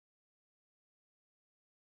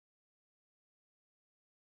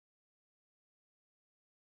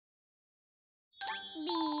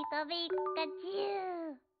Pika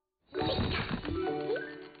Pikachu.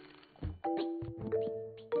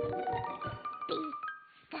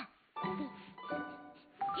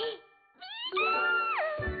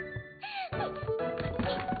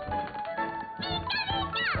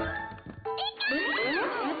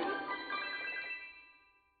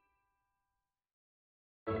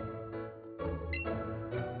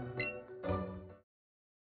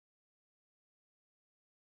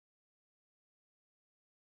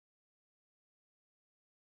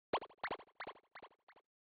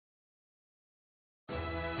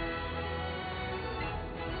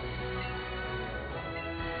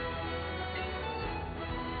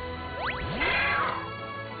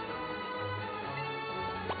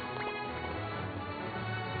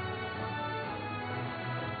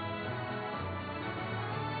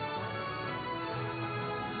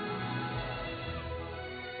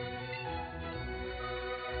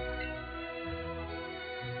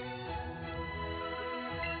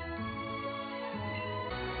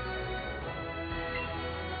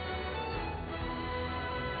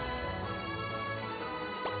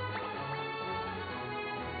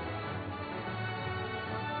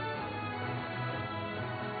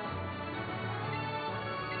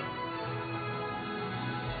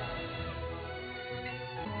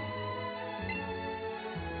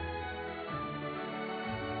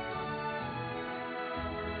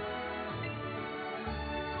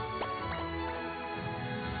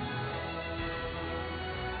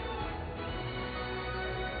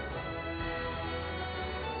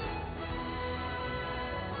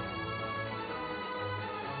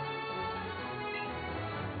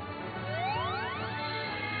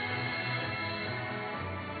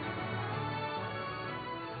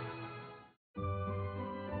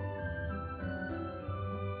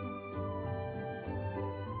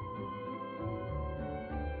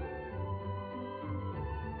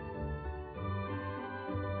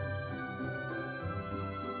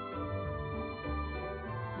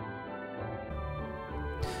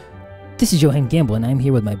 This is Yohhamgambal, and I'm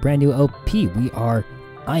here with my brand new LP.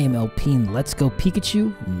 I am LP in Let's Go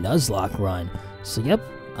Pikachu Nuzlocke run. So yep,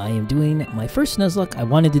 I am doing my first Nuzlocke. I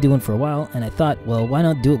wanted to do one for a while, and I thought, well, why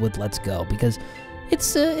not do it with Let's Go? Because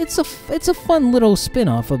it's a fun little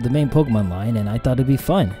spin-off of the main Pokemon line, and I thought it'd be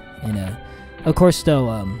fun. And of course,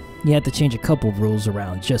 though, you have to change a couple of rules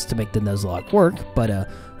around just to make the Nuzlocke work. But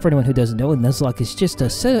for anyone who doesn't know, a Nuzlocke is just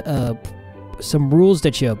a set some rules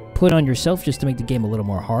that you put on yourself just to make the game a little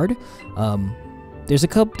more hard. There's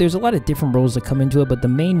a lot of different rules that come into it, but the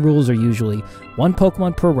main rules are usually one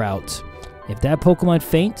Pokemon per route. If that Pokemon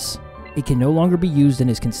faints, it can no longer be used and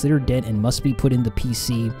is considered dead and must be put in the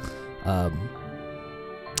PC.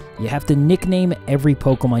 You have to nickname every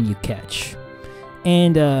Pokemon you catch,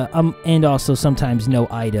 and also sometimes no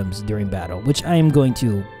items during battle, which I am going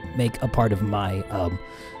to make a part of my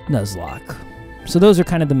Nuzlocke. So those are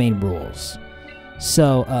kind of the main rules.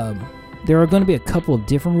 So there are going to be a couple of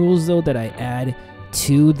different rules though that I add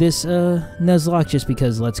to this Nuzlocke, just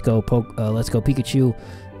because Let's Go Pikachu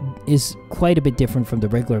is quite a bit different from the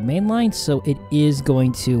regular mainline, so it is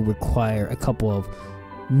going to require a couple of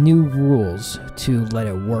new rules to let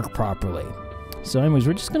it work properly. So anyways,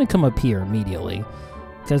 we're just going to come up here immediately,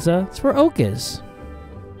 because it's where Oak is.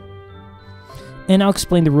 And I'll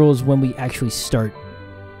explain the rules when we actually start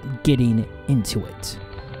getting into it.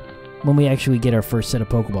 When we actually get our first set of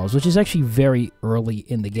Pokeballs, which is actually very early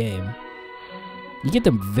in the game. You get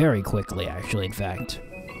them very quickly, actually, in fact.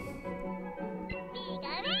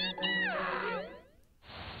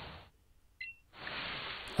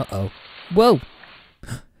 Uh-oh. Whoa!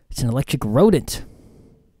 It's an electric rodent.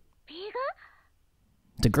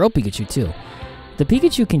 It's a girl Pikachu, too. The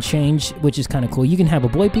Pikachu can change, which is kind of cool. You can have a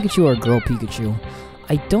boy Pikachu or a girl Pikachu.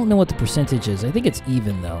 I don't know what the percentage is. I think it's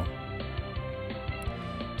even, though.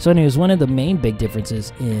 So anyways, one of the main big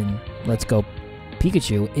differences in Let's Go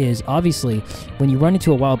Pikachu is, obviously, when you run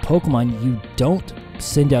into a wild Pokemon, you don't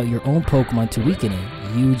send out your own Pokemon to weaken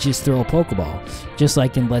it. You just throw a Pokeball, just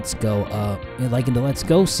like in Let's Go, like in the Let's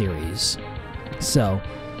Go series. So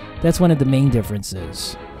that's one of the main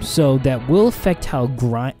differences. So that will affect how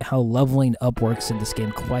leveling up works in this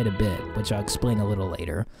game quite a bit, which I'll explain a little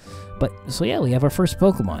later. But so yeah, we have our first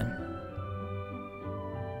Pokemon.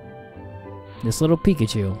 This little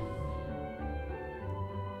Pikachu.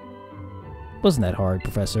 Wasn't that hard,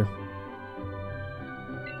 Professor?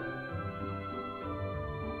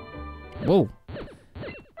 Whoa.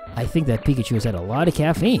 I think that Pikachu has had a lot of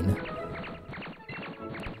caffeine.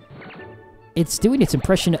 It's doing its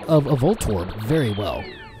impression of a Voltorb very well.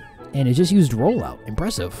 And it just used Rollout.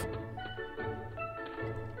 Impressive.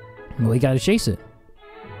 We gotta chase it.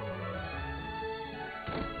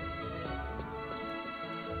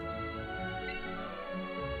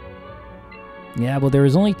 Yeah, well, there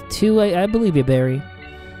was only 2, I believe you, Barry.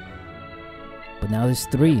 But now there's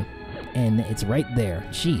 3. And it's right there.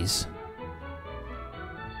 Jeez.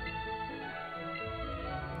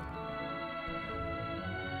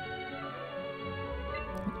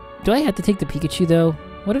 Do I have to take the Pikachu, though?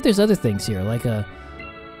 What if there's other things here? Like I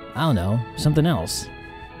don't know, something else.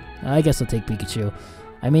 I guess I'll take Pikachu.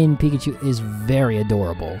 I mean, Pikachu is very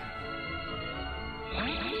adorable.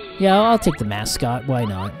 Yeah, I'll take the mascot. Why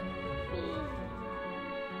not?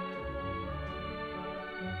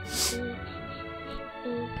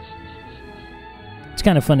 It's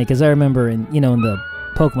kind of funny because I remember in the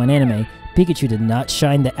Pokemon anime, Pikachu did not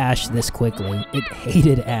shine the Ash this quickly. It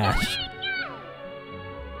hated Ash.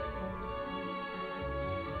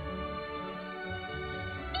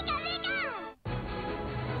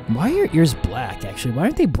 Why are your ears black, actually? Why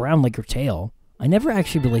aren't they brown like your tail? I never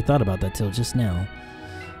actually really thought about that till just now.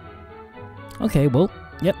 Okay, well,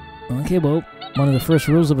 yep. Okay, well, one of the first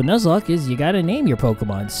rules of a Nuzlocke is you gotta name your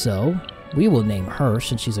Pokemon, so we will name her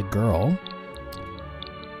since she's a girl.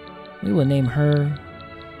 We will name her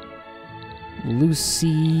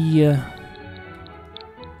Lucy...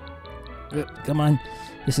 come on.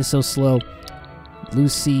 This is so slow.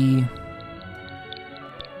 Lucy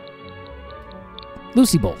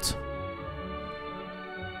Bolt.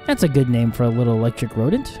 That's a good name for a little electric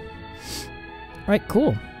rodent. Alright,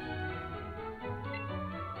 cool.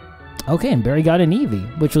 Okay, and Barry got an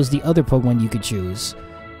Eevee, which was the other Pokemon you could choose.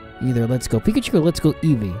 Either Let's Go Pikachu or Let's Go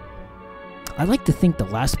Eevee. I like to think the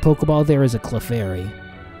last Pokeball there is a Clefairy.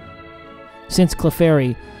 Since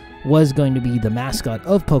Clefairy was going to be the mascot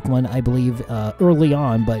of Pokemon, I believe, early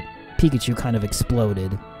on, but Pikachu kind of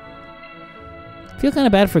exploded. I feel kind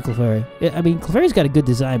of bad for Clefairy. I mean, Clefairy's got a good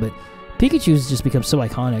design, but Pikachu's just become so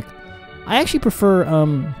iconic. I actually prefer,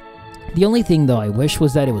 the only thing, though, I wish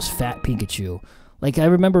was that it was fat Pikachu. Like, I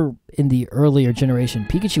remember in the earlier generation,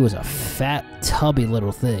 Pikachu was a fat, tubby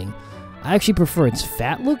little thing. I actually prefer its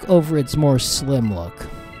fat look over its more slim look.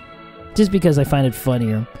 Just because I find it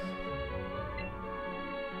funnier.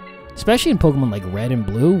 Especially in Pokemon like Red and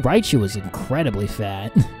Blue, Raichu was incredibly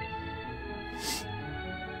fat.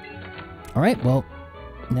 Alright, well,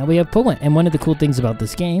 now we have Pokemon. And one of the cool things about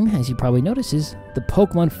this game, as you probably notice, is the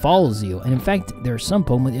Pokemon follows you. And in fact, there are some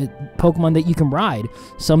Pokemon that you can ride.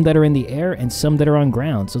 Some that are in the air and some that are on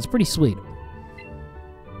ground. So it's pretty sweet.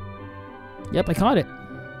 Yep, I caught it.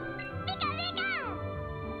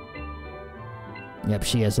 Yep,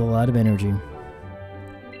 she has a lot of energy.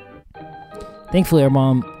 Thankfully, our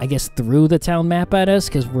mom, I guess, threw the town map at us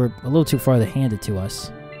because we're a little too far to hand it to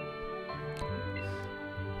us.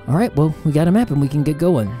 Alright, well, we got a map and we can get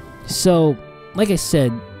going. So, like I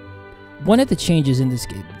said, one of the changes in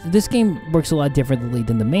this game works a lot differently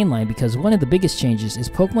than the mainline because one of the biggest changes is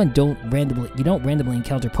Pokemon you don't randomly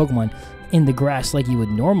encounter Pokemon in the grass like you would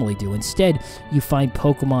normally do. Instead, you find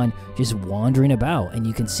Pokemon just wandering about and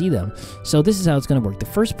you can see them. So this is how it's going to work. The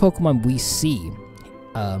first Pokemon we see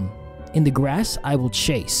in the grass, I will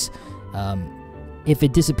chase. If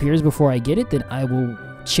it disappears before I get it, then I will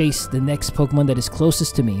chase the next Pokemon that is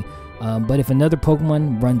closest to me. But if another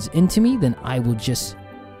Pokemon runs into me, then I will just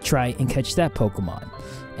try and catch that Pokemon.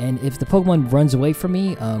 And if the Pokemon runs away from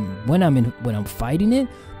me when I'm fighting it,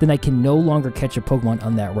 then I can no longer catch a Pokemon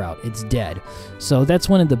on that route. It's dead. So that's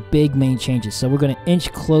one of the big main changes. So we're going to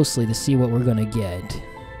inch closely to see what we're going to get.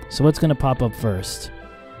 So what's going to pop up first?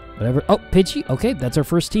 Whatever. Oh, Pidgey. Okay, that's our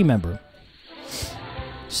first team member.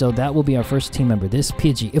 So that will be our first team member. This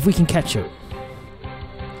Pidgey, if we can catch her.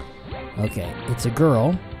 Okay, it's a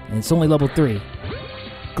girl, and it's only level 3.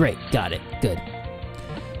 Great, got it. Good.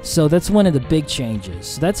 So that's one of the big changes.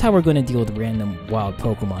 So that's how we're going to deal with random wild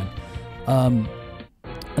Pokemon.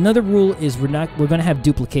 Another rule is we're going to have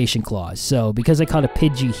duplication clause. So because I caught a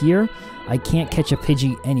Pidgey here, I can't catch a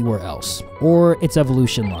Pidgey anywhere else, or its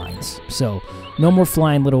evolution lines. So no more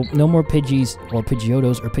no more Pidgeys or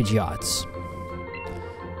Pidgeotos or Pidgeots.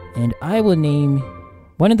 And I will name.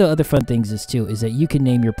 One of the other fun things is that you can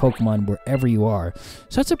name your Pokemon wherever you are.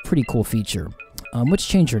 So that's a pretty cool feature. Let's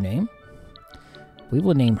change her name. We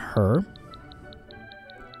will name her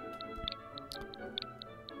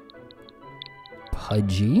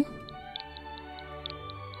Pudgy.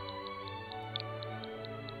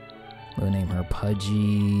 We'll name her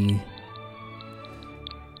Pudgy.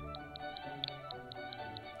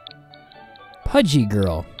 Pudgy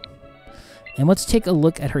Girl. And let's take a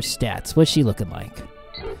look at her stats. What's she looking like?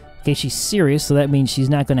 Okay, she's serious, so that means she's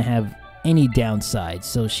not going to have any downsides.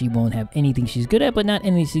 So she won't have anything she's good at, but not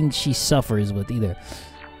anything she suffers with either.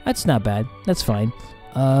 That's not bad. That's fine.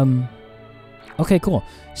 Okay, cool.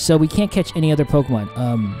 So we can't catch any other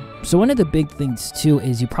Pokemon. So one of the big things too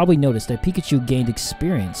is you probably noticed that Pikachu gained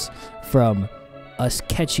experience from us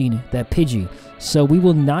catching that Pidgey. So we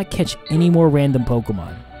will not catch any more random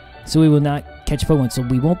Pokemon. So we will not catch Pokemon. So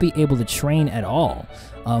we won't be able to train at all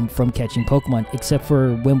from catching Pokemon, except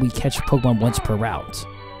for when we catch Pokemon once per route.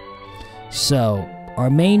 So our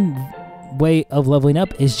main way of leveling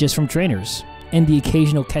up is just from trainers and the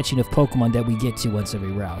occasional catching of Pokemon that we get to once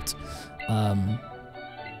every route.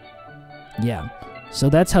 Yeah, so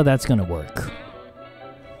that's how that's gonna work.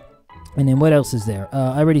 And then what else is there?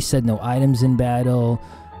 I already said no items in battle.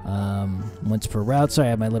 Once per route. Sorry,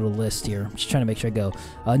 I have my little list here. I'm just trying to make sure I go.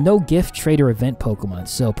 No gift, trade, or event Pokemon.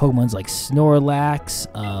 So Pokemon's like Snorlax,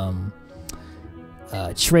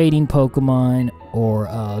 trading Pokemon, or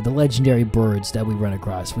the legendary birds that we run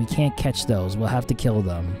across. We can't catch those. We'll have to kill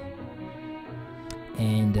them.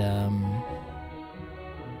 And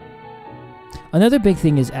another big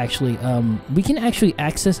thing is actually we can actually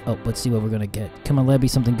access. Oh, let's see what we're gonna get. Come on, let it be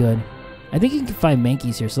something good. I think you can find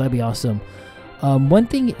Mankeys here, so that'd be awesome. One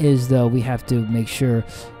thing is, though, we have to make sure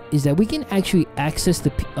is that we can actually access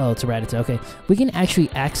the... Oh, it's a Rattata. Okay. We can actually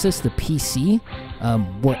access the PC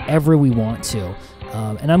wherever we want to.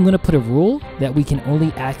 And I'm going to put a rule that we can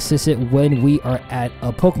only access it when we are at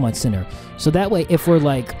a Pokemon Center. So that way, if we're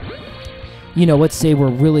like... You know, let's say we're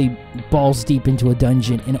really balls deep into a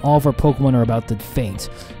dungeon and all of our Pokemon are about to faint.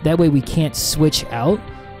 That way we can't switch out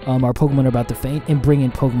our Pokemon are about to faint and bring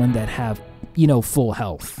in Pokemon that have, you know, full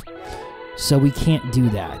health. So we can't do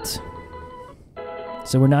that.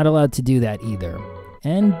 So we're not allowed to do that either.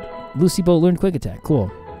 And Lucy Bolt learned Quick Attack.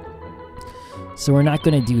 Cool. So we're not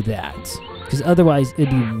going to do that. Because otherwise it'd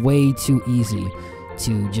be way too easy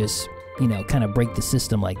to just, you know, kind of break the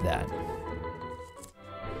system like that.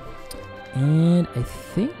 And I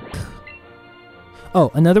think... Oh,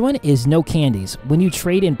 another one is no candies. When you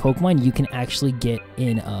trade in Pokemon, you can actually get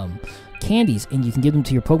in candies, and you can give them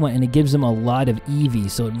to your Pokemon, and it gives them a lot of EV,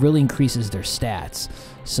 so it really increases their stats.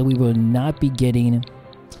 So we will not be getting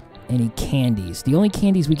any candies. The only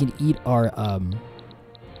candies we can eat are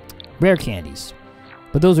rare candies,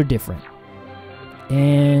 but those are different.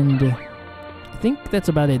 And I think that's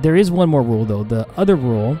about it. There is one more rule, though. The other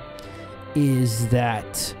rule is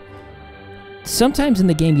that sometimes in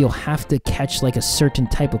the game you'll have to catch like a certain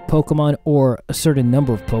type of Pokemon or a certain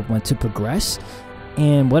number of Pokemon to progress.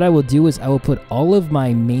 And what I will do is I will put all of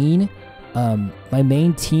my main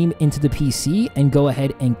team into the PC and go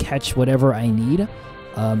ahead and catch whatever I need,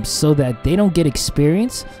 so that they don't get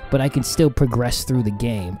experience, but I can still progress through the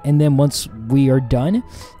game. And then once we are done,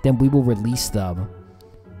 then we will release them.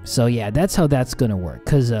 So yeah, that's how that's gonna work.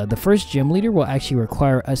 Because the first gym leader will actually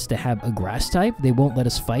require us to have a grass type. They won't let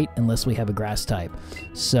us fight unless we have a grass type.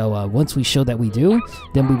 So once we show that we do,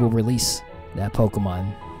 then we will release that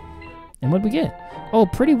Pokemon. And what did we get? Oh,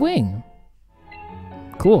 Pretty Wing.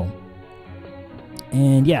 Cool.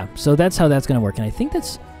 And yeah, so that's how that's going to work. And I think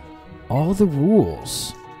that's all the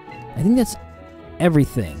rules. I think that's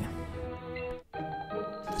everything.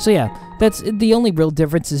 So yeah, that's the only real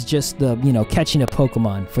difference is just the, you know, catching a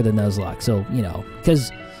Pokemon for the Nuzlocke. So, you know,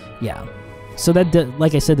 because, yeah. So that,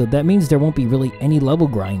 like I said, though, that means there won't be really any level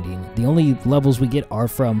grinding. The only levels we get are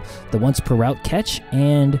from the once per route catch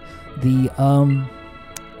and the,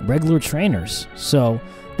 regular trainers. So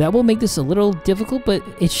that will make this a little difficult, but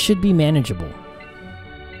it should be manageable.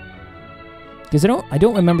 Because I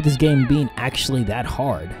don't remember this game being actually that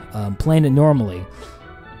hard, playing it normally.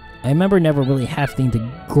 I remember never really having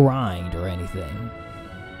to grind or anything.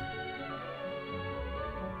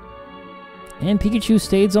 And Pikachu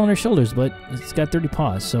stays on her shoulders, but it's got 30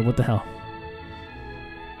 paws, so what the hell.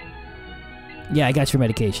 Yeah, I got your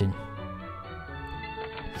medication.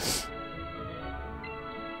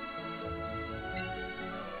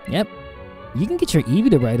 Yep. You can get your Eevee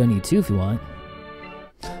to ride on you too if you want.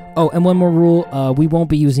 Oh, and one more rule. We won't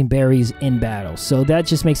be using berries in battle. So that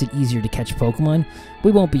just makes it easier to catch Pokemon.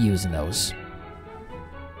 We won't be using those.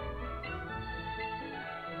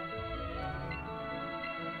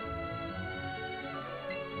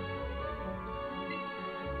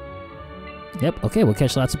 Yep, okay, we'll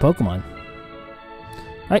catch lots of Pokemon.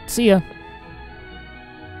 Alright, see ya.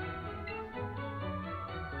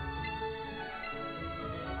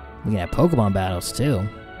 We can have Pokemon battles, too.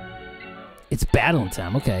 It's battling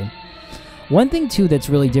time, okay. One thing, too, that's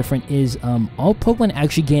really different is all Pokemon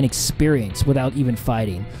actually gain experience without even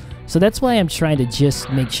fighting. So that's why I'm trying to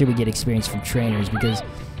just make sure we get experience from trainers, because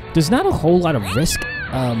there's not a whole lot of risk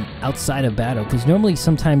outside of battle, because normally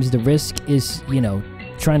sometimes the risk is, you know,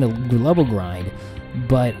 trying to do level grind,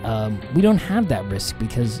 but we don't have that risk,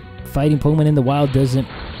 because fighting Pokemon in the wild doesn't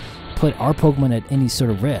put our Pokemon at any sort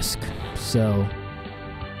of risk. So,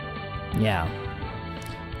 yeah.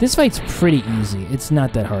 This fight's pretty easy. It's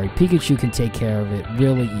not that hard. Pikachu can take care of it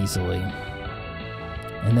really easily.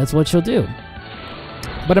 And that's what she'll do.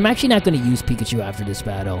 But I'm actually not going to use Pikachu after this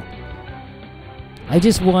battle. I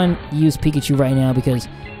just want to use Pikachu right now because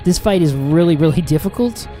this fight is really, really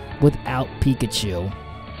difficult without Pikachu.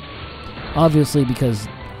 Obviously, because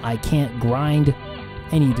I can't grind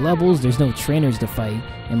any levels, there's no trainers to fight,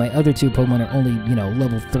 and my other two Pokemon are only, you know,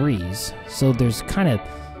 level 3s. So there's kind of,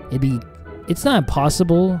 it's not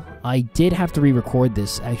impossible. I did have to re-record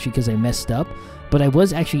this, actually, because I messed up, but I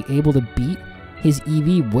was actually able to beat his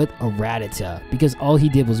EV with a Rattata, because all he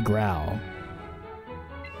did was growl.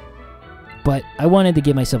 But I wanted to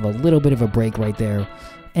give myself a little bit of a break right there,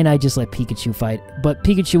 and I just let Pikachu fight. But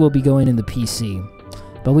Pikachu will be going in the PC.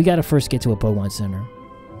 But we gotta first get to a Pokemon Center.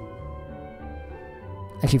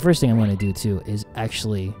 Actually, first thing I want to do too is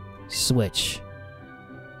actually switch.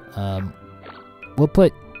 We'll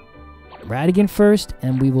put Radigan first,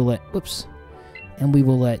 and we will let, and we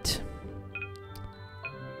will let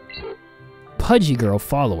Pudgy Girl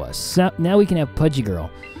follow us. So now we can have Pudgy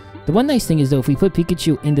Girl. The one nice thing is, though, if we put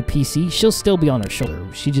Pikachu in the PC, she'll still be on our shoulder.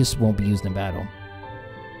 She just won't be used in battle.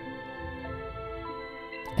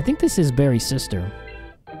 I think this is Barry's sister.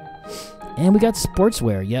 And we got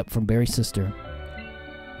sportswear, yep, from Barry's sister.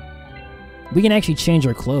 We can actually change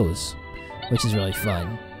our clothes, which is really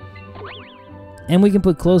fun. And we can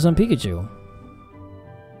put clothes on Pikachu.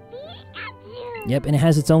 Yep, and it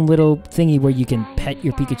has its own little thingy where you can pet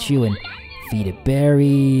your Pikachu and feed it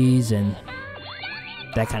berries and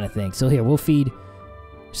that kind of thing. So here, we'll feed,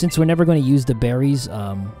 since we're never going to use the berries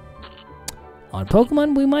on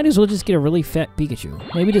Pokemon, we might as well just get a really fat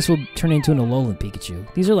Pikachu. Maybe this will turn into an Alolan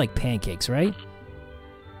Pikachu. These are like pancakes, right?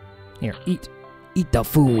 Here, eat the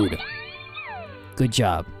food. Good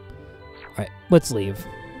job. Alright, let's leave.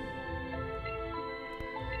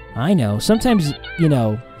 I know, sometimes, you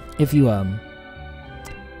know, if you,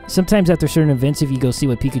 sometimes after certain events, if you go see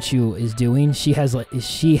what Pikachu is doing, she has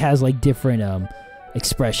like different,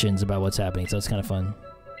 expressions about what's happening, so it's kind of fun.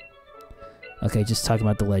 Okay, just talking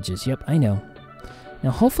about the ledges. Yep, I know.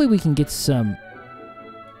 Now, hopefully we can get some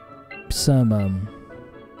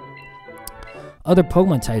other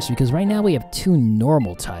Pokemon types, because right now we have 2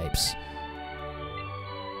 normal types.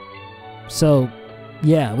 So,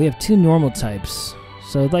 yeah, we have 2 normal types.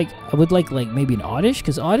 So, like, I would like maybe an Oddish,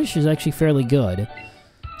 because Oddish is actually fairly good,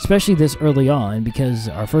 especially this early on, because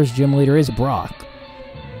our first gym leader is Brock.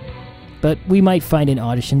 But we might find an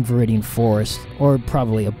Oddish in Viridian Forest, or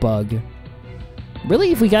probably a bug.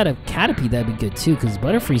 Really, if we got a Caterpie, that'd be good too, because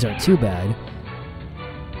Butterfrees aren't too bad.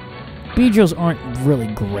 Beedrills aren't really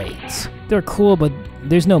great. They're cool, but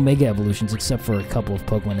there's no Mega Evolutions except for a couple of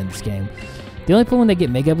Pokemon in this game. The only Pokemon that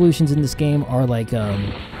get Mega Evolutions in this game are like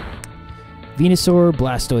Venusaur,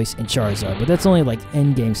 Blastoise, and Charizard, but that's only like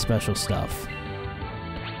endgame special stuff.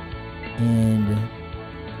 And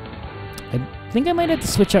I think I might have to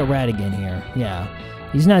switch out Radigan here. Yeah,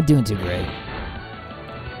 he's not doing too great.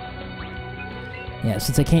 Yeah,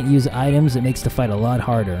 since I can't use items, it makes the fight a lot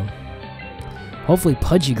harder. Hopefully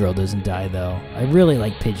Pudgy Girl doesn't die, though. I really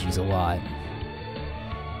like Pidgeys a lot.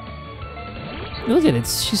 Look at it,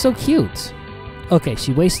 she's so cute. Okay,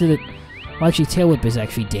 she wasted it. Well, actually, Tail Whip is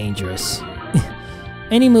actually dangerous.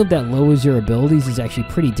 Any move that lowers your abilities is actually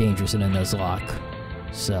pretty dangerous in a Nuzlocke.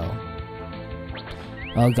 So...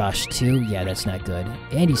 oh gosh, 2? Yeah, that's not good.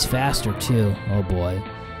 And he's faster, too. Oh boy.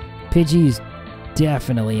 Pidgey's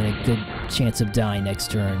definitely in a good chance of dying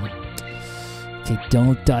next turn. Okay,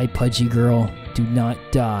 don't die, Pudgy Girl. Do not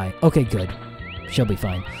die. Okay, good. She'll be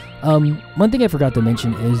fine. One thing I forgot to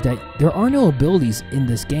mention is that there are no abilities in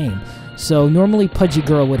this game. So normally Pudgy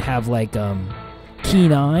Girl would have like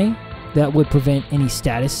Keen Eye that would prevent any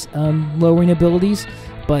status lowering abilities.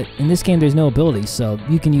 But in this game there's no abilities, so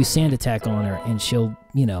you can use Sand Attack on her and she'll,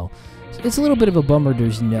 you know, it's a little bit of a bummer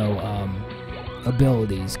there's no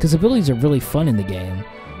abilities, because abilities are really fun in the game,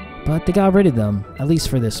 but they got rid of them, at least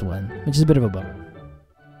for this one, which is a bit of a bummer.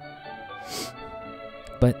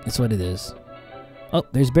 But it's what it is. Oh,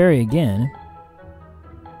 there's Barry again.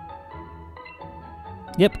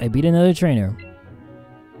 Yep, I beat another trainer.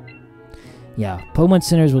 Yeah, Pokemon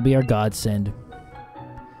Centers will be our godsend.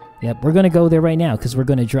 Yep, we're going to go there right now because we're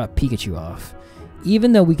going to drop Pikachu off.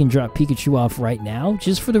 Even though we can drop Pikachu off right now,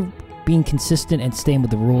 just for the being consistent and staying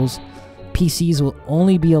with the rules, PCs will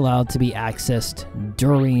only be allowed to be accessed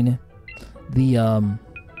during the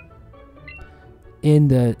in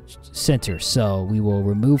the center. So we will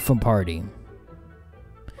remove from party.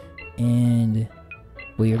 And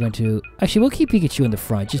we are going to... Actually, we'll keep Pikachu in the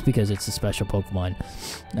front just because it's a special Pokemon.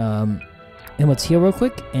 And let's heal real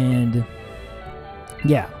quick, and...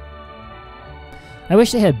 Yeah. I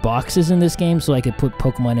wish they had boxes in this game so I could put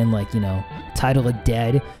Pokemon in, like, you know, Title of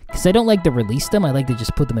Dead. Because I don't like to release them, I like to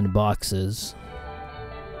just put them in boxes.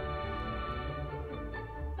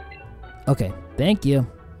 Okay, thank you.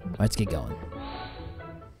 Let's get going.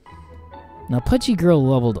 Now, Pudgy Girl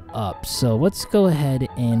leveled up, so let's go ahead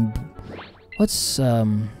and... Let's,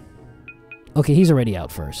 Okay, he's already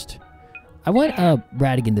out first. I want,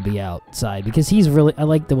 Radigan to be outside, because he's really... I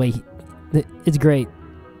like the way he... It's great.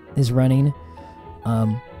 His running.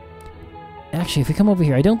 Actually, if we come over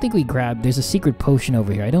here, I don't think we grabbed... There's a secret potion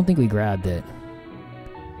over here. I don't think we grabbed it.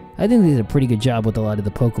 I think they did a pretty good job with a lot of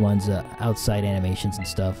the Pokemon's outside animations and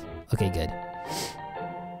stuff. Okay, good.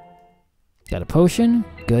 Got a potion.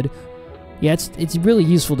 Good. Yeah, it's really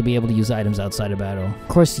useful to be able to use items outside of battle. Of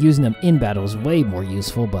course, using them in battle is way more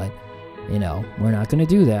useful, but, you know, we're not going to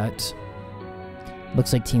do that.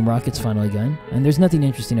 Looks like Team Rocket's finally gone. And there's nothing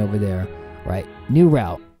interesting over there. Right. New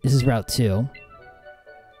route. This is Route 2.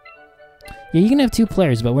 Yeah, you can have 2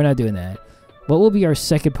 players, but we're not doing that. What will be our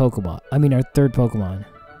second Pokemon? I mean, our third Pokemon.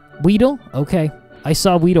 Weedle? Okay. I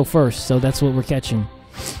saw Weedle first, so that's what we're catching.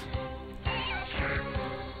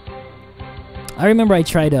 I remember I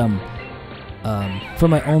tried, for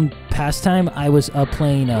my own pastime, I was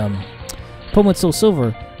playing Pokemon Soul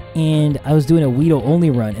Silver, and I was doing a Weedle only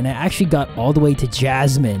run, and I actually got all the way to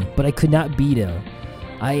Jasmine, but I could not beat him.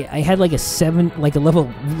 I had like a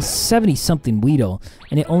level 70 something Weedle,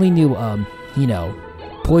 and it only knew you know,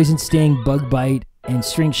 Poison Sting, Bug Bite, and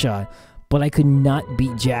String Shot, but I could not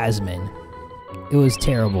beat Jasmine. It was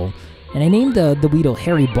terrible, and I named the Weedle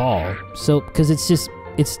Hairy Ball, so because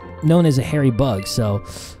it's known as a hairy bug, so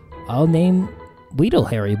I'll name Weedle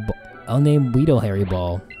Hairy. I'll name Weedle Hairy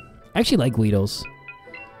Ball. I actually like Weedles.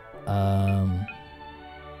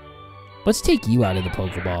 Let's take you out of the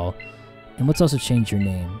Pokeball, and let's also change your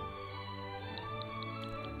name.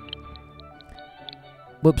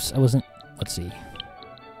 Whoops, I wasn't. Let's see.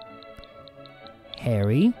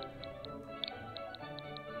 Harry.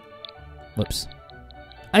 Whoops.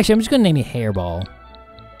 Actually, I'm just gonna name you Hairball.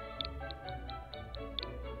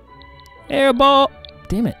 Hairball!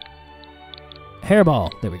 Damn it.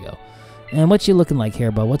 Hairball. There we go. And what's you looking like,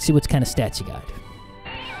 Hairball? Let's see what kind of stats you got.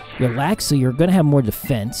 You're lax, so you're gonna have more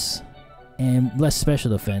defense. And less special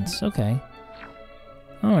defense. Okay.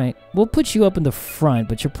 Alright. We'll put you up in the front,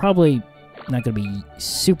 but you're probably not gonna be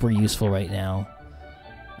super useful right now.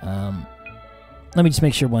 Let me just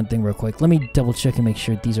make sure one thing real quick. Let me double check and make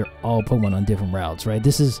sure these are all Pokemon on different routes, right?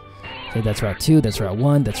 This is... Okay, that's Route 2, that's Route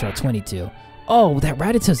 1, that's Route 22. Oh, that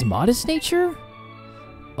Rattata's modest nature?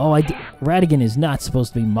 Oh, Radigan is not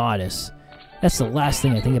supposed to be modest. That's the last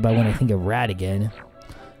thing I think about when I think of Radigan.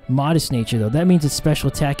 Modest nature, though. That means its special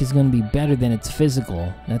attack is going to be better than its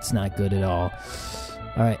physical. That's not good at all.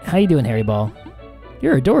 Alright, how you doing, Harry Ball?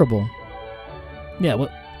 You're adorable. Yeah,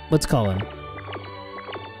 let's call him.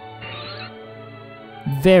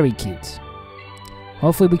 Very cute.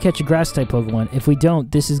 Hopefully we catch a Grass-type Pokemon. If we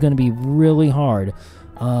don't, this is going to be really hard.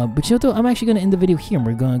 But you know what, I'm actually going to end the video here, and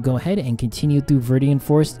we're going to go ahead and continue through Viridian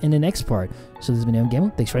Forest in the next part. So this has been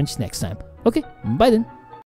Yohhamgambal. Thanks for watching. Next time. Okay, bye then.